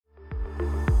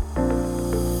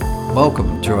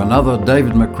Welcome to another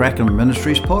David McCracken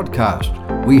Ministries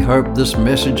podcast. We hope this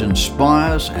message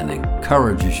inspires and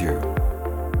encourages you.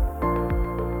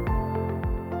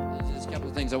 There's a couple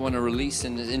of things I want to release,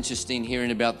 and it's interesting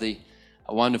hearing about a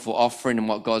wonderful offering and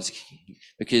what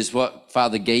because what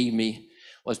Father gave me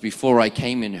was before I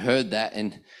came and heard that,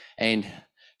 and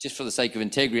just for the sake of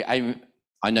integrity,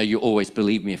 I know you always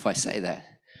believe me if I say that.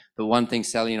 But one thing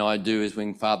Sally and I do is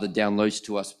when Father downloads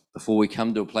to us before we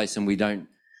come to a place and we don't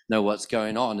know what's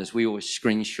going on, is we always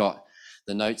screenshot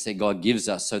the notes that God gives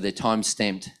us so they're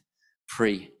time-stamped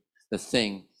the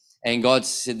thing. And God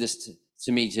said this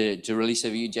to me to release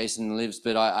over you, Jason Lives,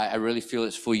 but I really feel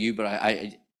it's for you, but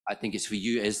I think it's for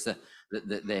you as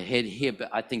the head here, but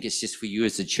I think it's just for you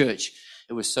as a church.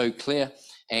 It was so clear.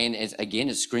 And it's a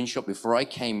screenshot before I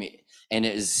came, and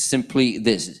it is simply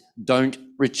this: don't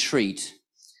retreat,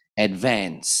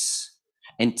 advance,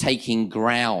 and taking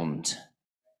ground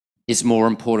is more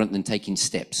important than taking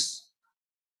steps.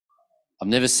 I've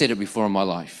never said it before in my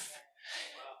life.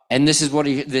 And this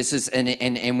is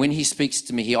and when he speaks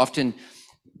to me, he often,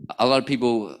 a lot of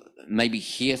people maybe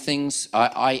hear things.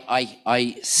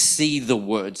 I see the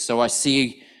words. So I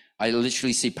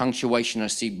literally see punctuation, I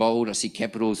see bold, I see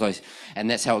capitals, and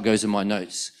that's how it goes in my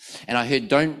notes. And I heard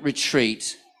don't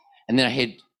retreat, and then I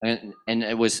heard, and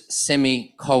it was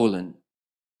semicolon,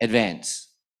 advance,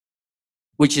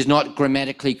 which is not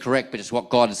grammatically correct, but it's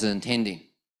what God is intending.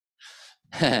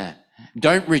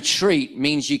 Don't retreat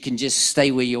means you can just stay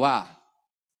where you are.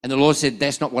 And the Lord said,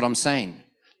 that's not what I'm saying.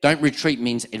 Don't retreat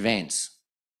means advance.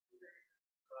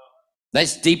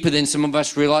 That's deeper than some of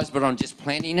us realize, but I'm just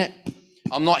planting it.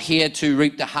 I'm not here to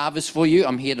reap the harvest for you.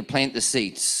 I'm here to plant the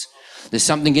seeds. There's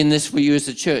something in this for you as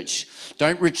a church.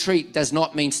 Don't retreat does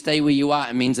not mean stay where you are.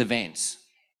 It means advance.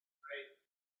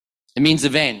 It means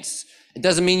advance. It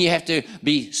doesn't mean you have to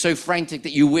be so frantic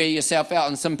that you wear yourself out,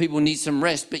 and some people need some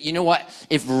rest. But you know what?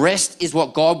 If rest is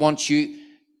what God wants you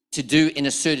to do in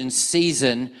a certain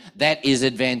season, that is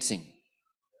advancing.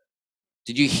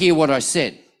 Did you hear what I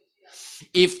said?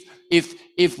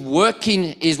 If working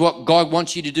is what God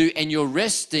wants you to do and you're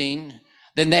resting,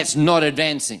 then that's not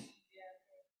advancing.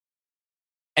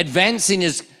 Advancing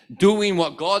is doing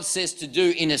what God says to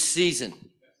do in a season.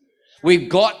 We've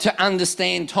got to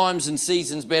understand times and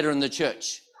seasons better in the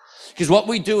church. Because what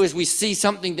we do is we see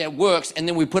something that works and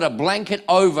then we put a blanket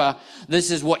over,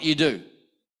 this is what you do.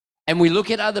 And we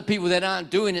look at other people that aren't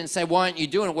doing it and say, why aren't you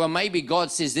doing it? Well, maybe God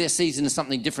says their season is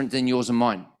something different than yours and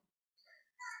mine.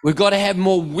 We've got to have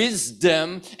more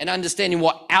wisdom and understanding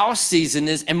what our season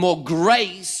is and more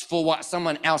grace for what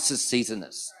someone else's season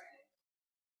is.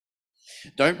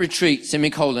 Don't retreat,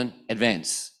 semicolon,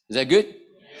 advance. Is that good?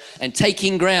 And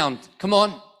taking ground. Come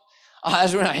on.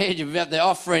 That's when I heard you about the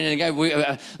offering and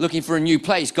we're looking for a new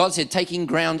place. God said taking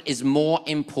ground is more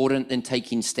important than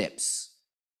taking steps.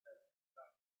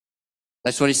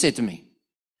 That's what he said to me.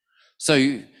 So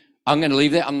I'm going to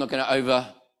leave that. I'm not going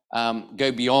to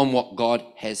go beyond what God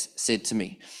has said to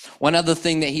me. One other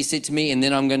thing that he said to me, and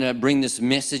then I'm going to bring this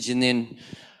message, and then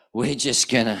we're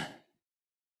just going to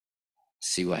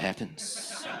see what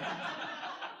happens.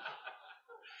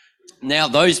 Now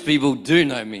those people do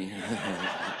know me.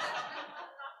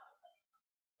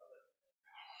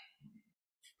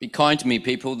 Be kind to me,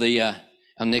 people.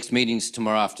 Our next meeting's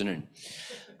tomorrow afternoon.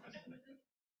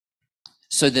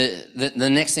 So the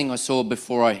next thing I saw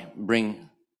before I bring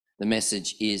the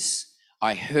message is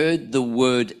I heard the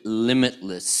word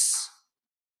limitless,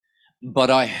 but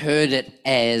I heard it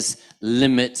as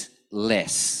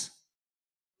limitless.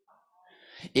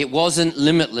 It wasn't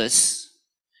limitless,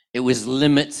 it was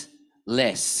limitless.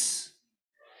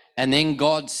 And then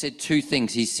God said two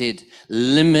things. He said,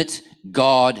 limit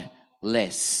God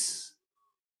less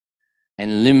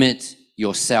and limit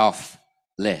yourself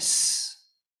less.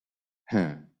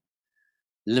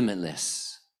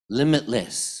 Limitless.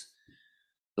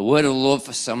 The word of the Lord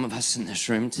for some of us in this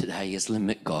room today is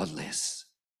limit God less.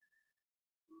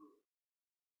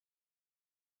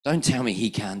 Don't tell me he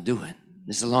can't do it.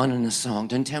 There's a line in the song.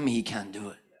 Don't tell me he can't do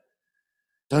it.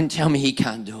 Don't tell me he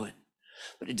can't do it.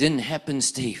 But it didn't happen,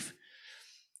 Steve.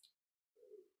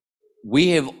 We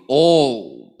have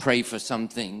all prayed for some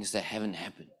things that haven't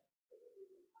happened.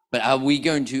 But are we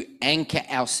going to anchor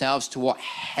ourselves to what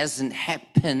hasn't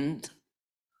happened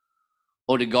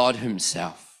or to God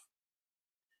himself?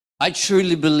 I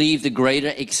truly believe the greater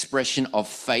expression of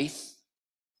faith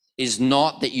is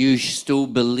not that you still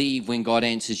believe when God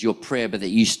answers your prayer, but that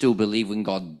you still believe when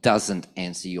God doesn't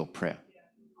answer your prayer.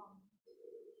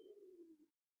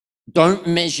 Don't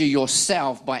measure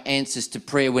yourself by answers to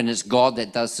prayer when it's God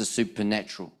that does the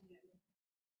supernatural.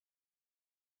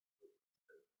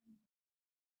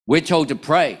 We're told to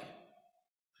pray.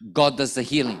 God does the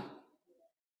healing.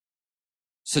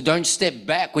 So don't step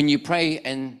back when you pray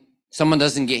and someone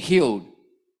doesn't get healed.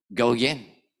 Go again.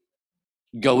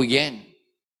 Go again.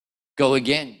 Go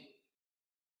again.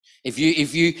 If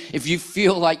you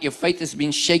feel like your faith has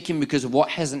been shaken because of what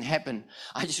hasn't happened,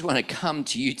 I just want to come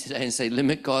to you today and say,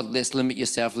 limit God less, limit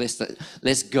yourself less,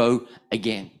 let's go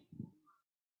again.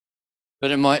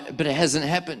 But it hasn't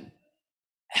happened.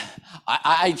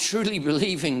 I truly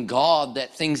believe in God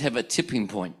that things have a tipping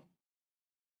point.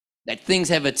 That things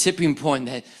have a tipping point,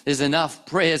 that there's enough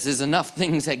prayers, there's enough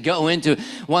things that go into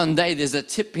one day, there's a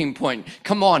tipping point.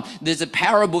 Come on, there's a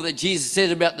parable that Jesus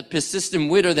said about the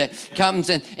persistent widow that comes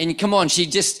and come on, she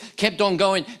just kept on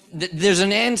going. There's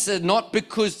an answer, not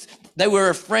because they were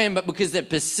a friend, but because they're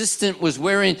persistent was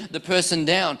wearing the person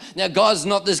down. Now, God's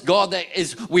not this God that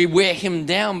is, we wear him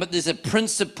down, but there's a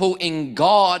principle in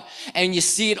God, and you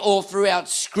see it all throughout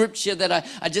scripture that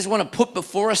I just want to put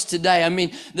before us today. I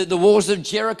mean, the walls of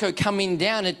Jericho coming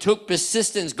down, it took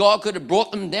persistence. God could have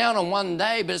brought them down on one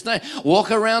day, but it's no, walk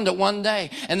around it one day,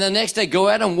 and the next day go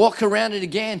out and walk around it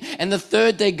again, and the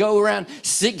third day go around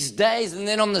 6 days, and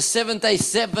then on the seventh day,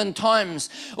 7 times.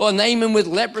 Or Naaman with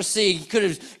leprosy, he could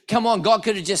have, come on, God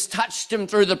could have just touched him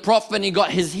through the prophet and he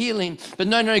got his healing. But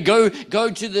no, go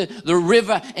to the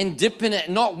river and dip in it,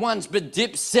 not once, but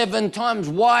dip 7 times.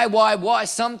 Why?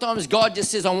 Sometimes God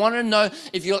just says, I want to know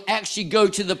if you'll actually go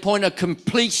to the point of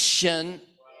completion,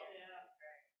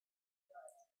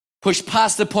 push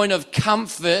past the point of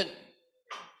comfort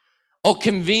or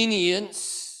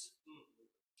convenience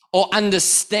or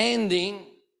understanding.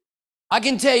 I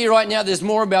can tell you right now, there's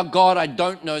more about God I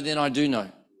don't know than I do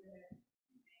know.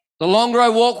 The longer I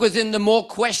walk with him, the more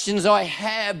questions I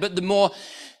have, but the more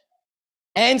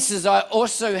answers I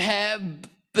also have.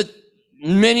 But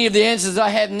many of the answers I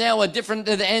have now are different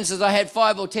than the answers I had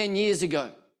 5 or 10 years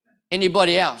ago.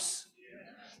 Anybody else?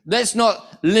 Let's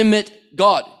not limit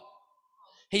God.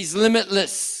 He's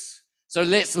limitless. So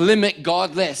let's limit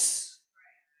God less.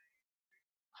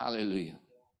 Hallelujah.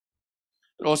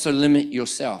 But also limit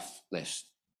yourself less.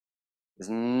 There's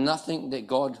nothing that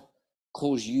God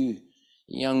calls you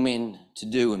young men to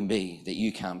do and be that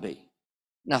you can't be.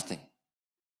 Nothing.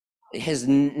 It has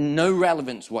no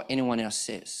relevance what anyone else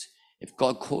says. If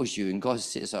God calls you and God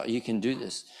says, oh, you can do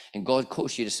this, and God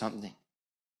calls you to something.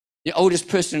 The oldest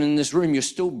person in this room, you're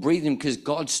still breathing because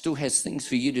God still has things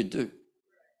for you to do.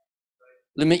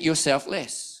 Limit yourself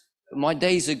less. My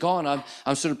days are gone.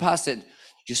 I'm sort of past that.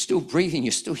 You're still breathing.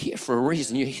 You're still here for a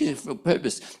reason. You're here for a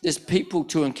purpose. There's people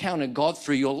to encounter God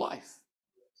through your life.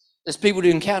 There's people to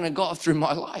encounter God through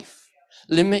my life.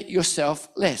 Limit yourself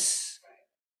less.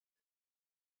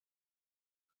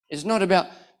 It's not about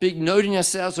big noting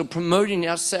ourselves or promoting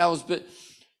ourselves, but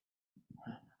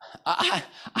I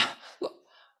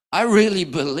really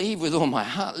believe with all my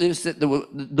heart, Liz, that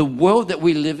the world that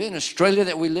we live in, Australia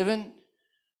that we live in,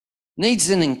 needs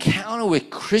an encounter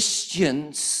with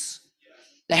Christians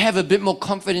that have a bit more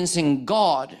confidence in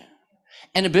God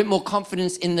and a bit more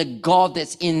confidence in the God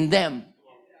that's in them.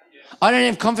 I don't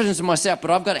have confidence in myself, but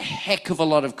I've got a heck of a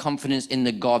lot of confidence in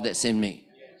the God that's in me.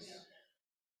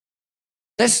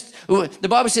 The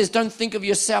Bible says, don't think of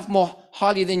yourself more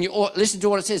highly than you ought. Listen to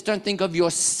what it says. Don't think of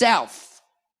yourself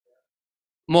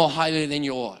more highly than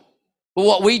you ought. But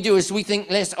what we do is we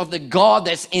think less of the God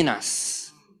that's in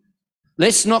us.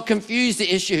 Let's not confuse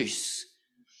the issues.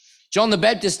 John the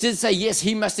Baptist did say, yes,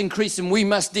 he must increase and we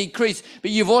must decrease.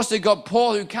 But you've also got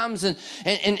Paul who comes and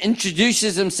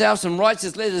introduces himself and writes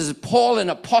his letters as Paul, an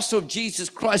apostle of Jesus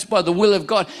Christ by the will of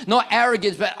God. Not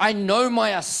arrogance, but I know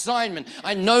my assignment.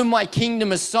 I know my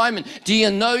kingdom assignment. Do you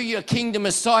know your kingdom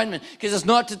assignment? Because it's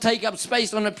not to take up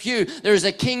space on a pew. There is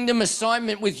a kingdom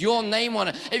assignment with your name on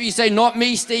it. If you say, not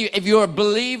me, Steve, if you're a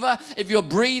believer, if you're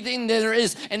breathing, there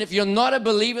is. And if you're not a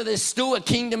believer, there's still a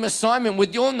kingdom assignment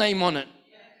with your name on it.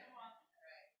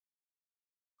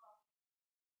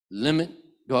 Limit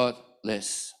God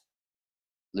less.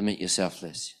 Limit yourself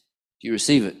less. Do you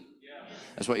receive it? Yeah.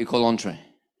 That's what you call entree.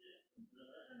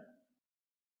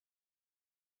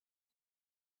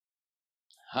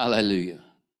 Hallelujah.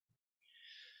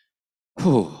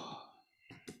 Whew.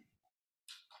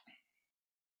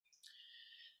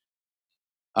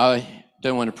 I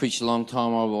don't want to preach a long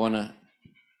time. I want to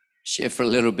share for a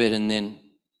little bit, and then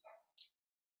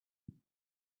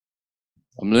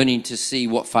I'm learning to see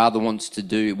what Father wants to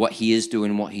do, what he is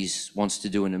doing, what he wants to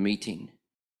do in a meeting.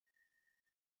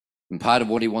 And part of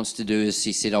what he wants to do is,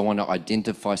 he said, I want to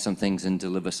identify some things and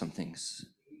deliver some things.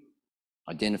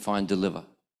 Identify and deliver.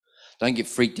 Don't get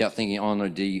freaked out thinking, oh no,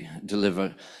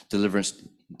 deliverance.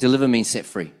 Deliver means set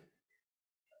free.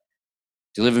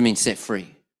 Deliver means set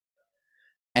free.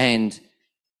 And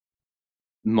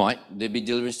might there be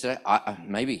deliverance today?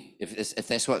 Maybe. If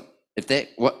that's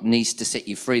what needs to set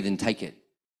you free, then take it.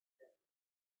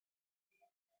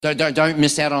 Don't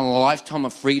miss out on a lifetime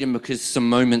of freedom because some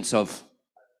moments of,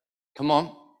 come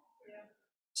on.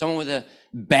 Someone with a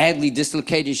badly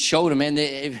dislocated shoulder,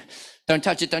 man, don't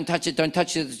touch it, don't touch it, don't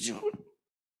touch it.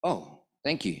 Oh,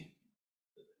 thank you.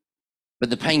 But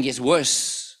the pain gets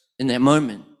worse in that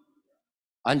moment.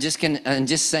 I'm just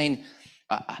saying,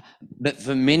 but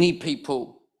for many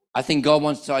people, I think God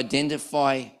wants to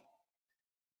identify,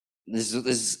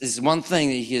 there's one thing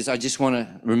that he is, I just want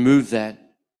to remove that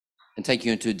and take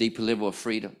you into a deeper level of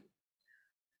freedom.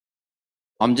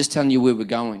 I'm just telling you where we're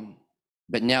going,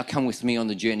 but now come with me on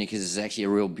the journey because it's actually a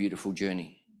real beautiful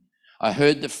journey. I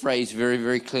heard the phrase very,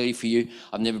 very clearly for you.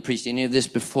 I've never preached any of this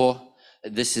before.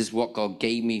 This is what God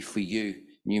gave me for you,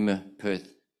 Neuma Perth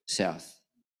South.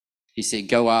 He said,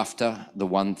 go after the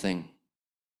one thing.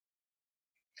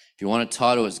 If you want a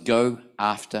title, it's Go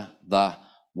After the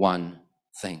One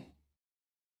Thing.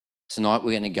 Tonight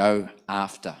we're going to go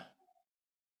after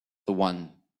the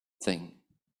one thing.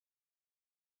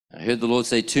 I heard the Lord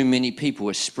say too many people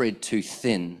are spread too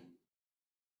thin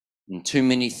and too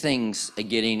many things are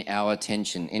getting our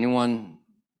attention.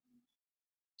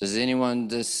 Does anyone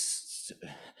just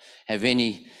have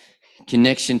any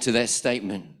connection to that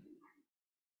statement?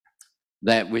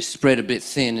 That we're spread a bit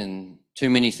thin and too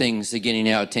many things are getting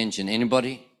our attention.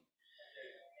 Anybody?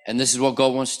 And this is what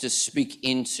God wants to speak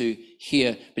into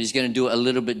here, but he's going to do it a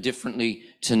little bit differently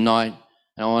tonight.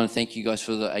 And I want to thank you guys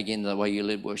for the way you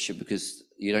led worship, because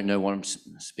you don't know what I'm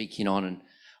speaking on and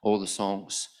all the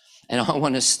songs. And I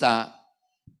want to start,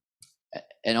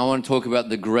 and I want to talk about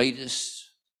the greatest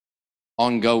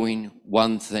ongoing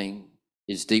one thing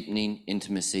is deepening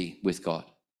intimacy with God.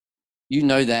 You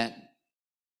know that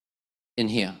in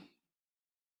here.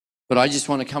 But I just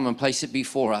want to come and place it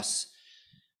before us.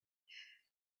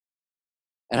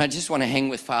 And I just want to hang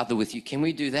with Father with you. Can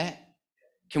we do that?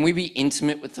 Can we be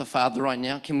intimate with the Father right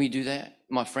now? Can we do that,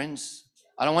 my friends?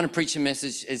 I don't want to preach a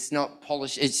message. It's not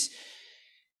polished. It's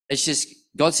just,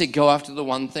 God said, go after the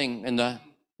one thing. And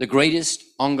the greatest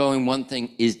ongoing one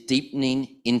thing is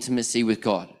deepening intimacy with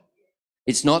God.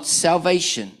 It's not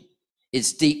salvation.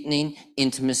 It's deepening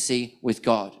intimacy with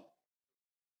God.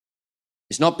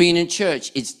 It's not being in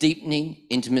church. It's deepening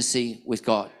intimacy with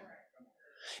God.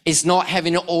 It's not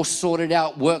having it all sorted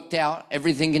out, worked out,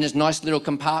 everything in its nice little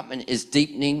compartment. Is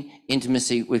deepening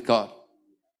intimacy with God.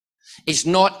 It's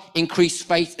not increased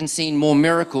faith and seeing more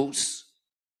miracles.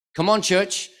 Come on,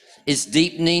 church. It's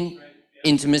deepening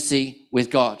intimacy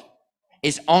with God.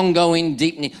 It's ongoing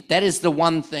deepening. That is the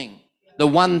one thing, the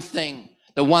one thing,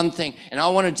 the one thing. And I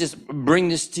want to just bring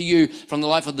this to you from the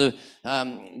life of the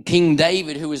King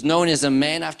David, who was known as a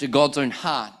man after God's own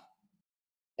heart.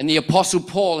 And the Apostle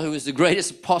Paul, who was the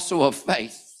greatest apostle of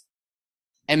faith.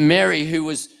 And Mary,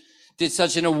 who did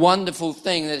such a wonderful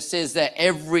thing that says that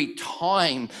every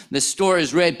time the story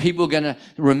is read, people are going to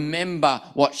remember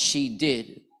what she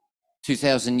did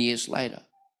 2,000 years later.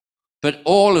 But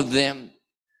all of them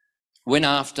went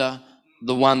after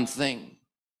the one thing.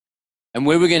 And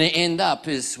where we're going to end up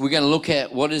is we're going to look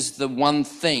at what is the one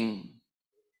thing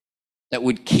that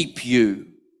would keep you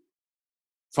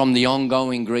from the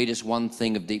ongoing greatest one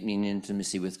thing of deepening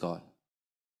intimacy with God.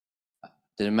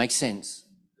 Did it make sense?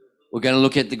 We're going to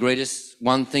look at the greatest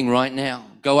one thing right now.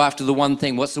 Go after the one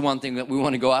thing. What's the one thing that we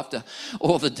want to go after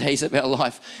all the days of our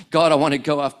life? God, I want to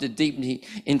go after deepening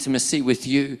intimacy with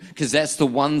you, because that's the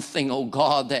one thing, oh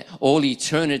God, that all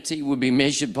eternity will be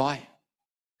measured by.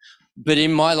 But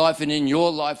in my life and in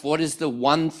your life, what is the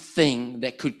one thing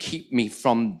that could keep me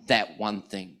from that one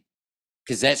thing?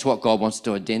 Because that's what God wants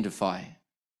to identify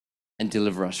and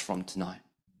deliver us from tonight.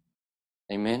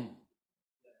 Amen.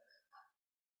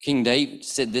 King David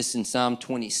said this in Psalm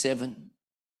 27,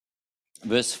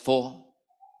 verse 4.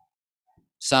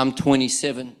 Psalm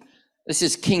 27. This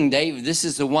is King David. This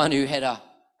is the one who had a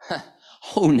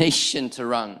whole nation to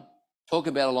run. Talk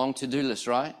about a long to-do list,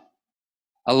 right?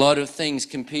 A lot of things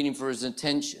competing for his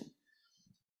attention.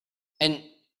 And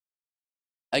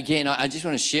again, I just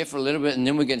want to share for a little bit, and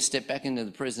then we're going to step back into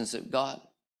the presence of God.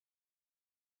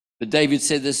 But David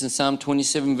said this in Psalm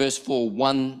 27, verse 4,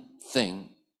 one thing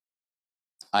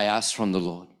I ask from the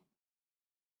Lord.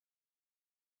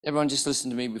 Everyone just listen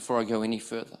to me before I go any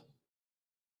further.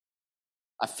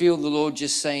 I feel the Lord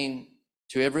just saying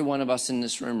to every one of us in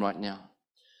this room right now,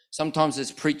 sometimes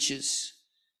as preachers,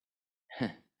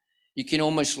 you can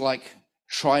almost like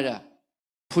try to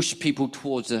push people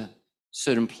towards a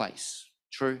certain place.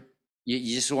 True?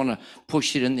 You just want to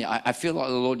push it in there. I feel like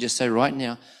the Lord just say right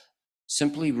now,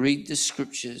 simply read the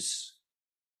scriptures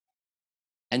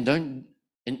And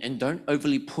don't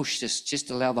overly push this.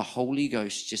 Just allow the Holy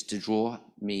Ghost just to draw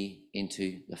me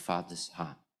into the Father's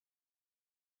heart.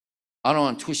 I don't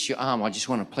want to twist your arm. I just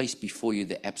want to place before you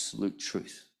the absolute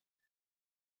truth.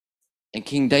 And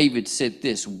King David said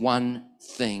this, one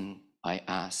thing I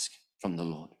ask from the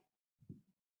Lord.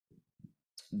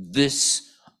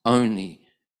 This only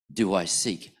do I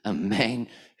seek, a man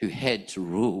who had to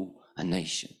rule a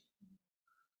nation.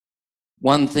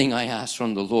 One thing I ask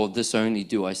from the Lord, this only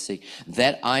do I seek,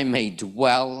 that I may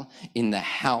dwell in the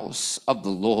house of the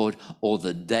Lord all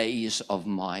the days of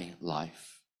my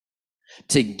life,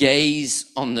 to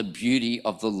gaze on the beauty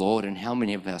of the Lord. And how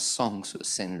many of our songs were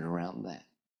centered around that?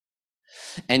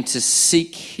 And to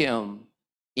seek him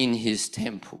in his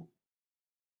temple.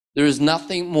 There is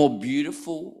nothing more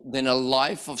beautiful than a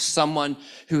life of someone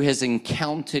who has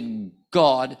encountered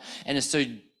God and is so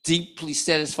deeply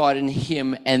satisfied in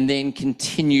him and then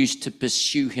continues to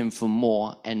pursue him for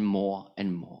more and more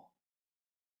and more.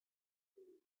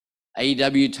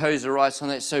 A.W. Tozer writes on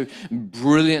that so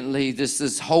brilliantly,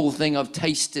 this whole thing I've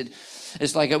tasted.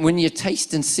 It's like when you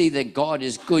taste and see that God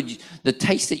is good, the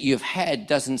taste that you've had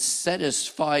doesn't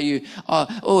satisfy you.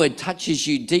 It touches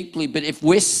you deeply. But if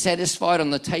we're satisfied on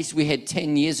the taste we had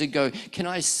 10 years ago, can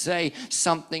I say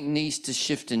something needs to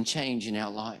shift and change in our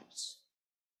lives?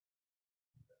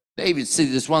 David said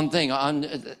this one thing.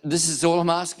 This is all I'm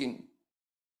asking.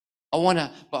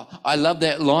 I love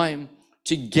that line,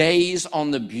 to gaze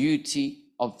on the beauty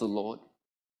of the Lord.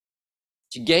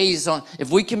 To gaze on,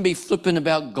 if we can be flippant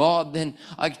about God, then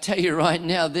I can tell you right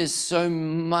now, there's so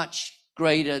much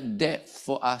greater depth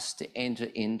for us to enter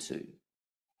into.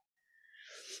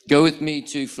 Go with me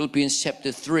to Philippians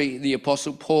chapter 3, the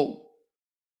Apostle Paul.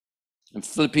 In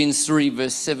Philippians 3,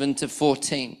 verse 7 to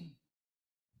 14.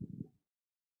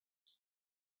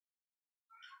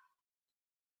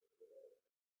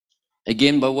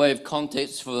 Again, by way of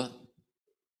context for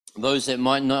those that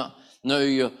might not know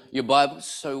your Bible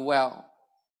so well,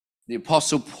 the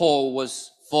Apostle Paul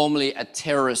was formerly a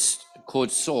terrorist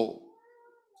called Saul,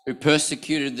 who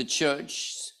persecuted the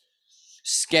church,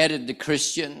 scattered the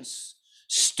Christians,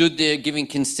 stood there giving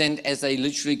consent as they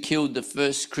literally killed the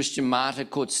first Christian martyr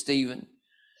called Stephen.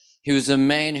 He was a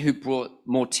man who brought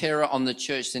more terror on the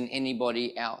church than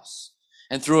anybody else.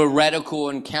 And through a radical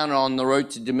encounter on the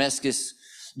road to Damascus,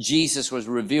 Jesus was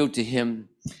revealed to him.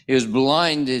 He was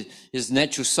blinded. His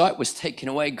natural sight was taken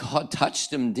away. God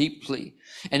touched him deeply.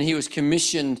 And he was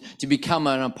commissioned to become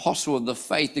an apostle of the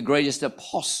faith, the greatest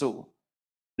apostle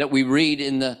that we read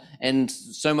and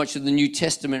so much of the New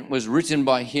Testament was written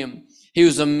by him. He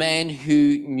was a man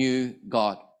who knew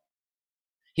God.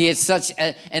 He had such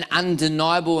an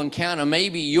undeniable encounter.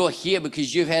 Maybe you're here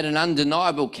because you've had an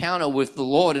undeniable encounter with the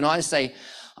Lord. And I say,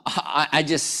 I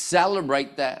just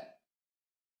celebrate that.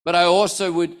 But I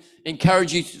also would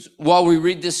encourage you, while we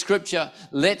read this scripture,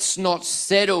 let's not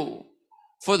settle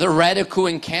for the radical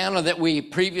encounter that we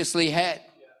previously had.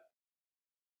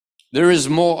 There is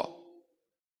more.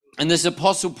 And this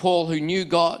Apostle Paul, who knew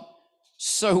God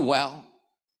so well,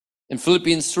 in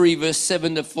Philippians 3, verse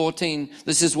 7 to 14,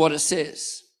 this is what it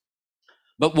says.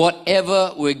 But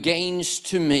whatever were gains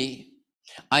to me,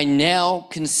 I now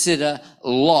consider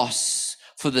loss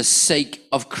for the sake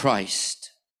of Christ.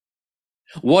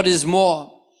 What is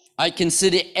more, I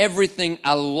consider everything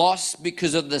a loss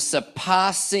because of the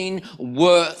surpassing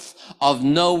worth of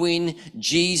knowing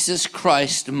Jesus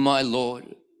Christ, my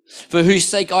Lord, for whose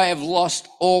sake I have lost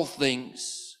all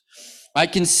things. I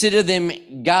consider them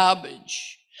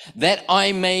garbage, that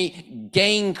I may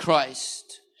gain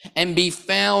Christ and be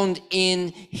found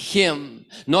in him,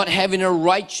 not having a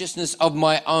righteousness of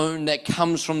my own that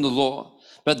comes from the law,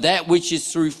 but that which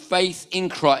is through faith in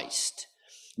Christ,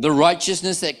 the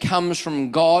righteousness that comes from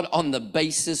God on the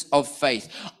basis of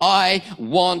faith. I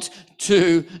want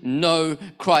to know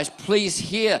Christ. Please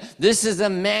hear, this is a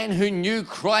man who knew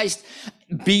Christ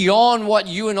beyond what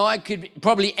you and I could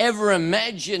probably ever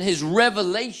imagine, his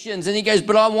revelations. And he goes,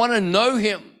 but I want to know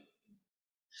him.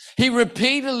 He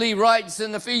repeatedly writes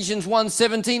in Ephesians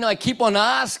 1:17, I keep on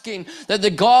asking that the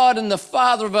God and the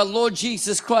Father of our Lord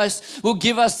Jesus Christ will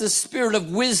give us the spirit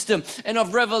of wisdom and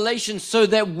of revelation so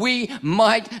that we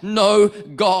might know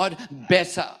God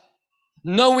better.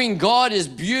 Knowing God is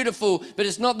beautiful, but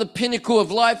it's not the pinnacle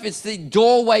of life. It's the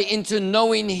doorway into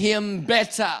knowing him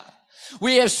better.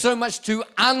 We have so much to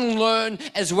unlearn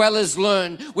as well as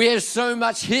learn. We have so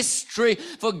much history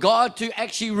for God to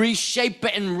actually reshape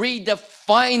it and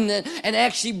redefine it and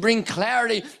actually bring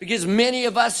clarity, because many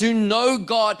of us who know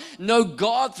God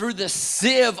through the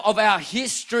sieve of our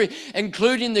history,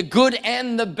 including the good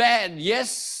and the bad.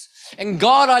 Yes, And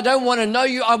God, I don't want to know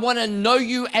you. I want to know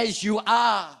you as you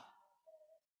are.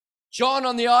 John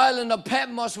on the island of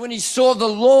Patmos, when he saw the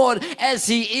Lord as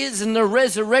he is in the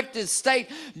resurrected state,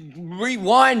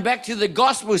 rewind back to the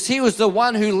Gospels, he was the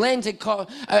one who leaned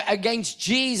against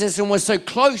Jesus and was so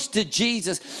close to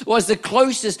Jesus, was the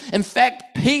closest. In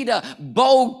fact, Peter,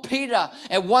 bold Peter,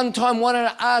 at one time wanted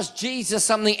to ask Jesus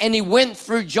something, and he went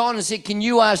through John and said, can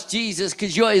you ask Jesus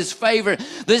because you're his favorite?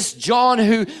 This John,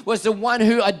 who was the one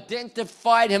who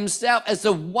identified himself as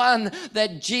the one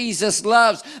that Jesus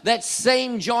loves, that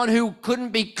same John who couldn't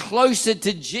be closer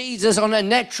to Jesus on a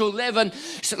natural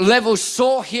level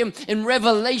saw him in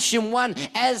Revelation 1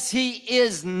 as he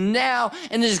is now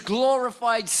in his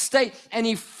glorified state, and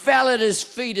he fell at his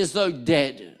feet as though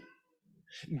dead.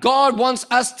 God wants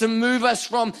us to move us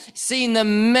from seeing the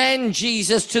man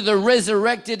Jesus to the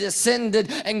resurrected,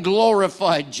 ascended, and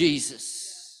glorified Jesus.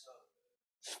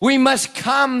 We must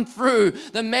come through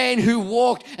the man who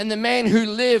walked and the man who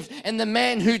lived and the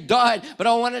man who died. But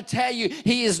I want to tell you,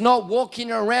 he is not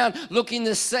walking around looking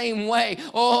the same way.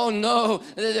 Oh no,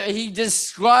 he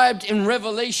described in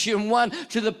Revelation 1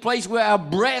 to the place where our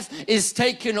breath is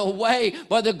taken away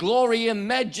by the glory and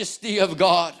majesty of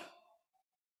God.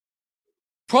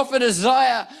 Prophet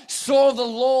Isaiah saw the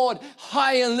Lord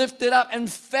high and lifted up and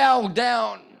fell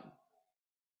down.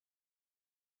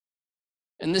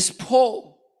 And this Paul,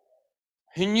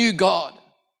 who knew God,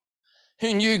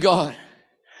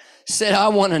 said, I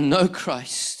want to know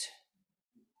Christ.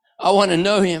 I want to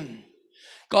know him.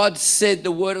 God said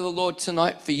the word of the Lord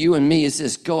tonight for you and me is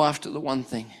this: go after the one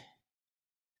thing.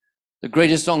 The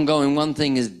greatest ongoing one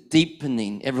thing is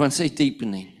deepening. Everyone say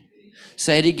deepening.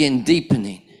 Say it again,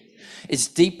 deepening. It's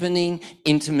deepening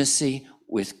intimacy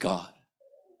with God.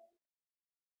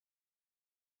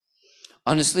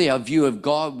 Honestly, our view of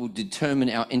God will determine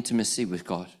our intimacy with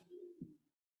God.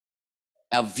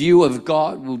 Our view of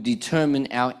God will determine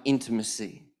our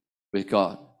intimacy with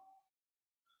God.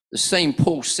 The same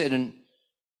Paul said in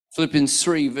Philippians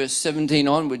 3, verse 17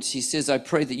 onwards, he says, I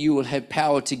pray that you will have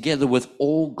power together with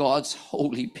all God's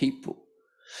holy people,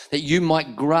 that you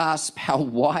might grasp how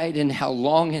wide and how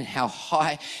long and how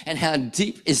high and how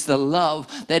deep is the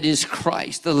love that is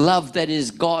Christ, the love that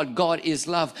is God. God is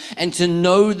love. And to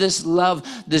know this love,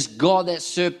 this God that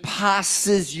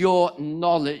surpasses your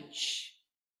knowledge.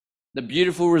 The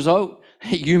beautiful result,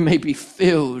 you may be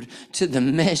filled to the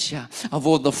measure of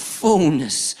all the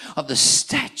fullness of the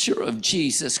stature of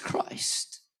Jesus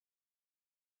Christ.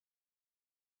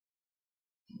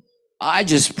 I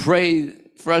just pray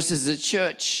for us as a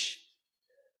church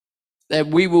that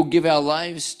we will give our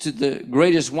lives to the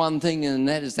greatest one thing, and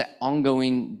that is that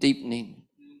ongoing, deepening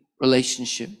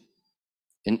relationship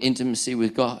and intimacy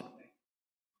with God.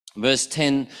 Verse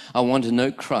 10, I want to know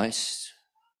Christ.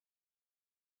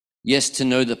 Yes, to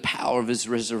know the power of his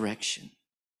resurrection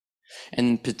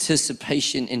and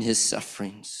participation in his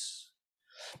sufferings,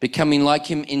 becoming like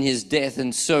him in his death,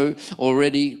 and so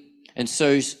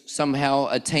somehow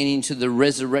attaining to the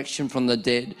resurrection from the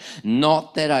dead.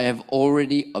 Not that I have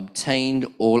already obtained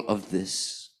all of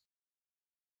this.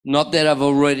 Not that I've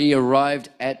already arrived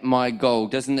at my goal.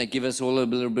 Doesn't that give us all a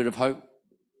little bit of hope?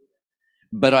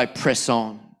 But I press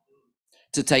on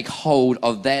to take hold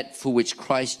of that for which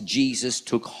Christ Jesus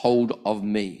took hold of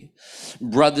me.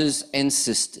 Brothers and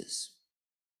sisters,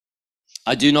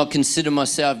 I do not consider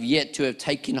myself yet to have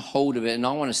taken hold of it. And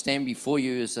I want to stand before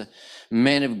you as a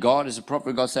man of God, as a prophet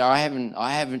of God, say, I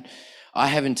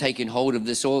haven't taken hold of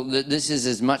this. This is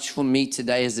as much for me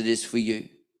today as it is for you.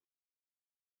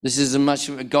 This is as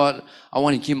much, God, I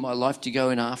want to give my life to go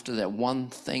in after that one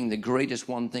thing, the greatest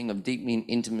one thing of deepening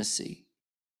intimacy.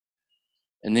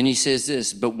 And then he says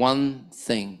this, but one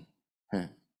thing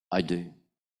I do,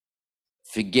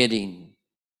 forgetting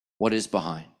what is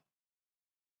behind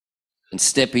and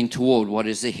stepping toward what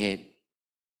is ahead,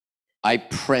 I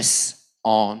press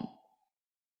on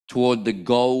toward the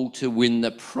goal to win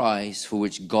the prize for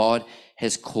which God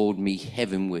has called me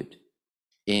heavenward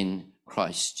in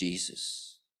Christ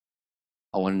Jesus.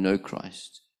 I want to know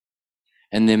Christ.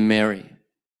 And then Mary.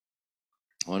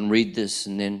 I want to read this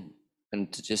and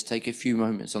to just take a few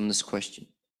moments on this question.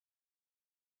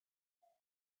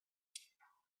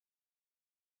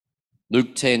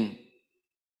 Luke 10,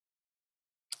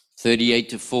 38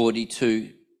 to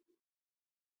 42.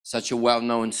 Such a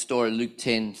well-known story. Luke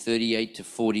 10, 38 to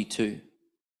 42.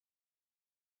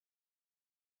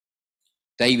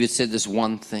 David said, there's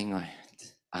one thing I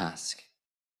ask.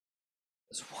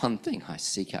 There's one thing I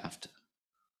seek after.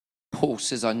 Paul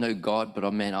says, I know God, but I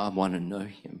want to know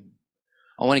him.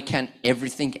 I want to count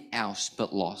everything else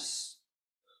but loss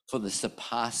for the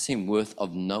surpassing worth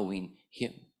of knowing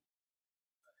him.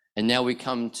 And now we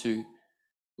come to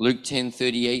Luke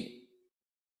 10:38.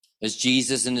 As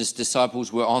Jesus and his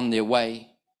disciples were on their way,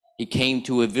 he came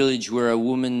to a village where a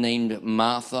woman named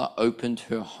Martha opened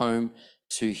her home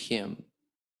to him.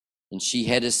 And she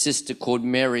had a sister called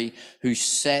Mary who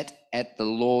sat at the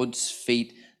Lord's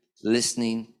feet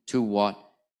listening to what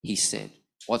he said.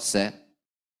 What's that?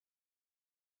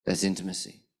 That's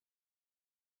intimacy.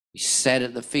 He sat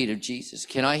at the feet of Jesus.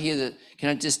 Can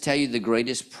I just tell you the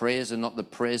greatest prayers are not the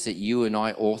prayers that you and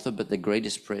I author, but the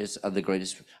greatest prayers are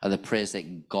the prayers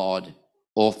that God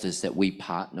authors, that we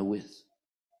partner with.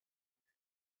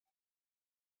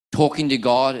 Talking to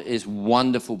God is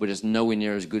wonderful, but it's nowhere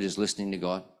near as good as listening to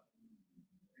God.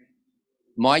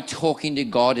 My talking to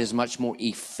God is much more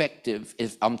effective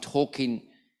if I'm talking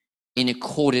in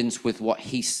accordance with what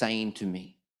he's saying to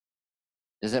me.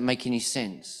 Does that make any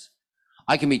sense?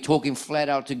 I can be talking flat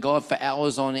out to God for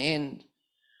hours on end.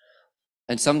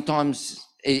 And sometimes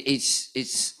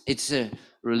it's a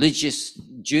religious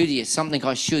duty. It's something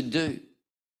I should do.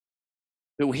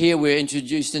 But here we're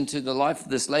introduced into the life of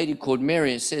this lady called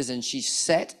Mary. It says, and she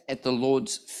sat at the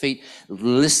Lord's feet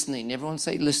listening. Everyone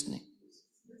say listening.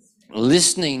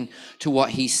 Listening to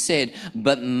what he said.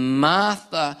 But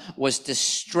Martha was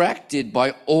distracted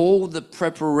by all the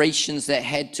preparations that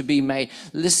had to be made.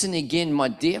 Listen again, my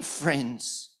dear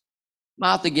friends.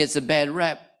 Martha gets a bad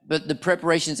rap, but the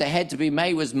preparations that had to be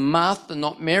made was Martha,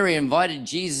 not Mary, invited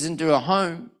Jesus into her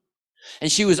home.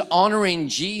 And she was honoring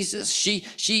Jesus.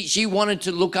 She wanted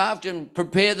to look after him,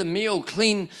 prepare the meal,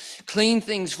 clean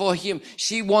things for him.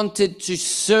 She wanted to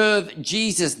serve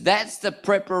Jesus. That's the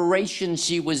preparation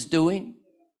she was doing.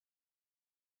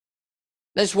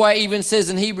 That's why it even says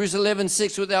in Hebrews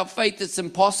 11:6, without faith it's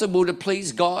impossible to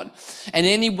please God. And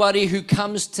anybody who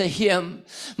comes to him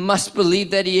must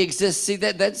believe that he exists. See,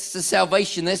 that's the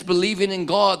salvation. That's believing in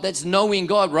God. That's knowing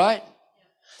God, right?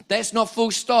 That's not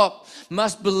full stop.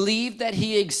 Must believe that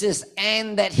he exists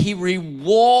and that he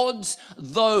rewards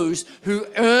those who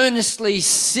earnestly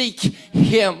seek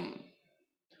him.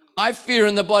 I fear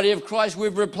in the body of Christ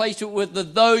we've replaced it with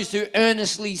those who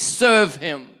earnestly serve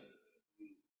him.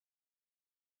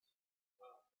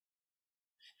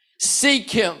 Seek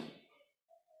him.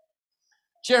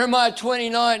 Jeremiah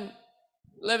 29:11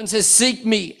 says, seek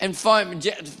me and find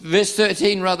me. Verse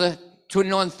 13 rather,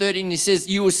 29:13, he says,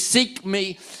 you will seek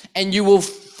me and you will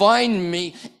find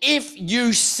me if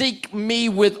you seek me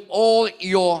with all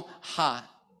your heart.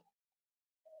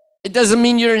 It doesn't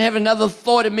mean you don't have another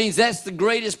thought. It means that's the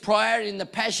greatest priority and the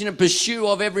passionate pursuit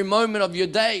of every moment of your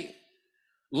day.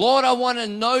 Lord, I want to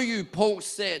know you, Paul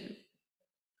said.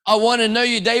 I want to know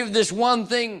you, David, this one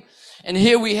thing. And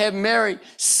here we have Mary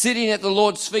sitting at the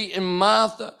Lord's feet, and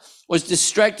Martha was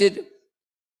distracted.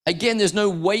 Again, there's no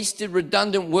wasted,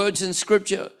 redundant words in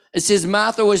Scripture. It says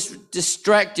Martha was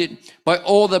distracted by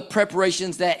all the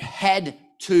preparations that had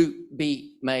to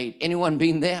be made. Anyone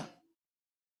been there?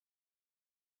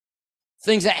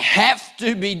 Things that have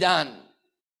to be done.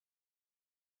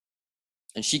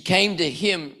 And she came to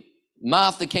him,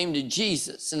 Martha came to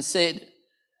Jesus and said,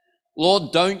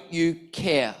 Lord, don't you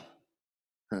care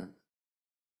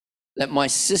that my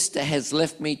sister has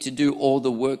left me to do all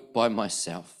the work by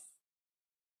myself?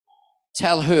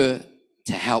 Tell her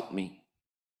to help me.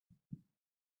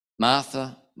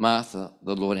 Martha, Martha,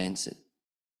 the Lord answered,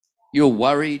 you're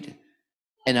worried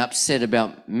and upset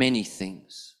about many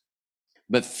things,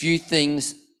 but few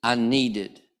things are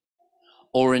needed,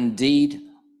 or indeed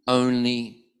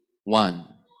only one.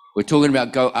 We're talking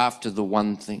about go after the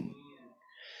one thing.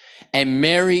 And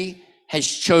Mary has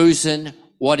chosen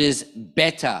what is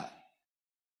better.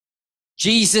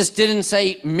 Jesus didn't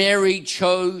say Mary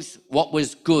chose what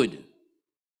was good.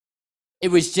 It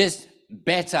was just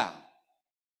better.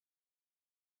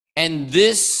 And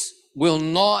this will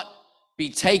not be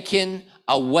taken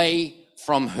away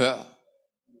from her.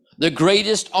 The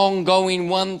greatest ongoing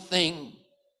one thing.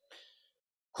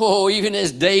 Oh, even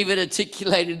as David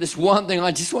articulated this one thing,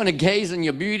 I just want to gaze on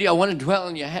your beauty. I want to dwell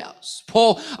in your house.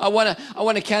 Paul, I want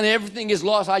to count everything is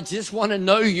lost. I just want to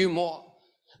know you more.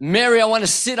 Mary, I want to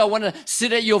sit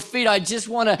at your feet. I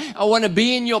want to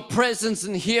be in your presence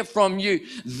and hear from you.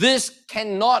 This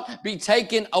cannot be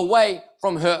taken away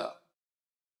from her.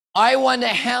 I wonder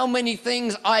how many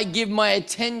things I give my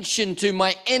attention to,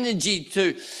 my energy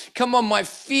to, my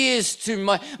fears to,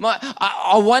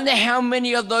 I wonder how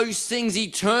many of those things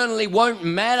eternally won't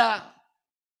matter.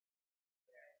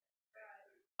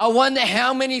 I wonder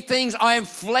how many things I am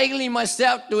flailing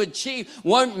myself to achieve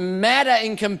won't matter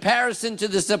in comparison to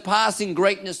the surpassing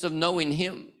greatness of knowing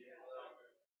him.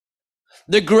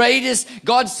 The greatest,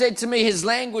 God said to me, his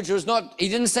language was not, he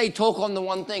didn't say talk on the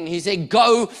one thing. He said,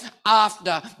 go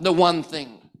after the one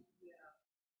thing.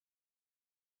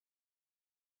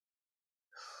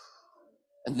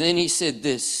 And then he said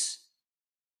this,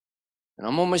 and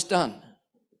I'm almost done.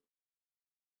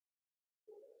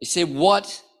 He said,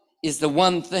 what is the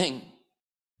one thing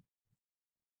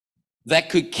that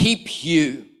could keep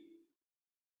you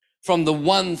from the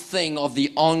one thing of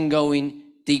the ongoing,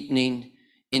 deepening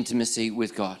intimacy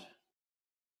with God?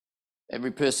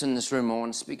 Every person in this room, I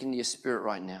want to speak into your spirit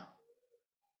right now.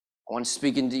 I want to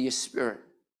speak into your spirit.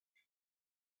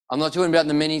 I'm not talking about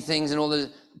the many things and all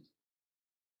the,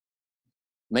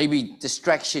 maybe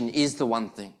distraction is the one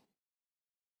thing.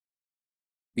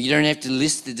 But you don't have to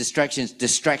list the distractions.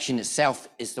 Distraction itself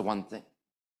is the one thing.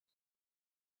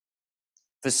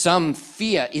 For some,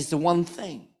 fear is the one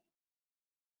thing.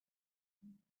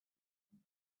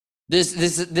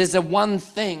 There's a one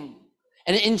thing.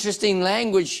 And an interesting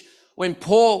language, when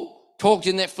Paul talked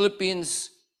in that Philippians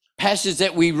passage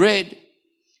that we read,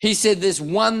 he said this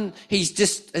one,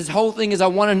 his whole thing is, I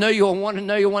want to know you, I want to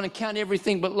know you, I want to count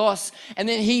everything but loss. And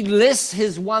then he lists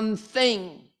his one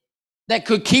thing that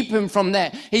could keep him from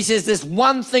that. He says, this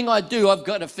one thing I do, I've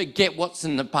got to forget what's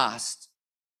in the past.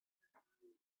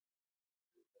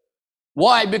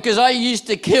 Why? Because I used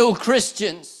to kill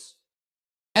Christians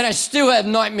and I still have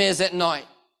nightmares at night.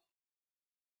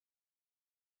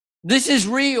 This is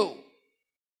real.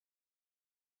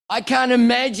 I can't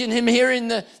imagine him hearing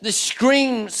the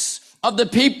screams of the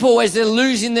people as they're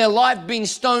losing their life, being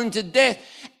stoned to death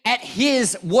at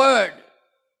his word.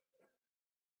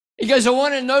 He goes, I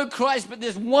want to know Christ, but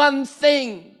there's one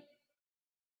thing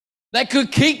that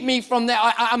could keep me from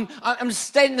that. I'm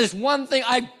stating this one thing.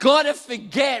 I got to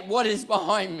forget what is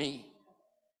behind me.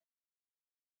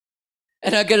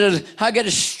 And I got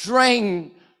to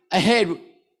strain ahead.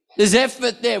 There's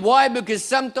effort there. Why? Because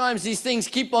sometimes these things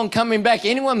keep on coming back.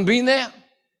 Anyone been there?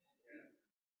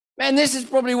 Man, this is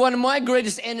probably one of my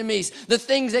greatest enemies. The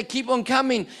things that keep on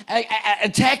coming,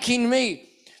 attacking me.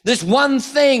 This one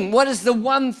thing. What is the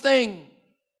one thing?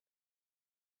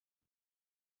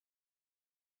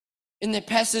 In the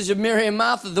passage of Mary and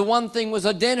Martha, the one thing was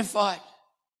identified.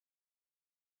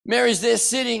 Mary's there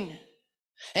sitting,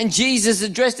 and Jesus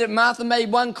addressed it. Martha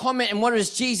made one comment, and what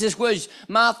is Jesus' words?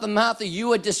 Martha, Martha,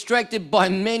 you are distracted by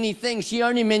many things. She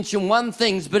only mentioned one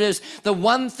thing, but it was the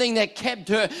one thing that kept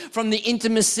her from the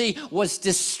intimacy was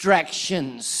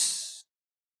distractions.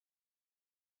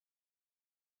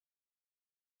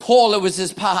 Paul, it was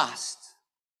his past.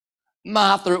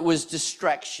 Martha, it was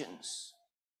distractions.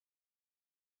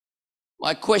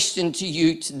 My question to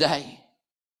you today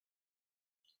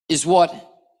is, what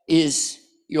is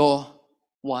your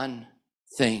one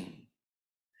thing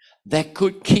that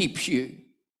could keep you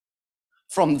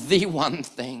from the one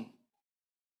thing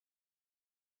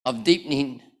of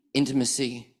deepening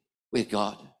intimacy with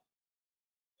God?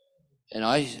 And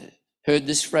I heard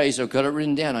this phrase, I've got it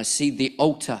written down. I see the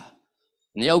altar.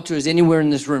 And the altar is anywhere in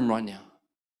this room right now.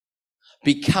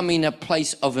 Becoming a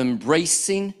place of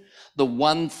embracing the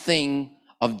one thing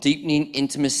of deepening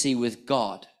intimacy with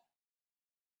God.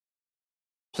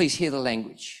 Please hear the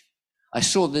language. I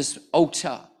saw this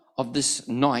altar of this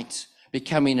night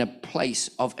becoming a place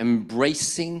of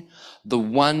embracing the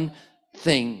one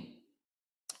thing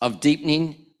of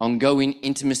deepening, ongoing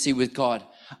intimacy with God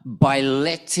by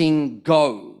letting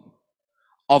go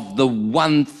of the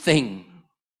one thing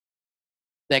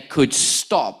that could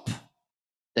stop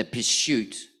the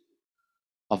pursuit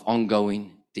of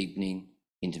ongoing, deepening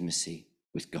intimacy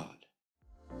with God.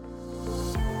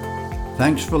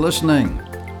 Thanks for listening.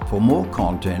 For more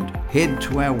content, head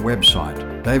to our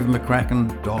website,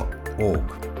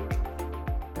 davidmccracken.org.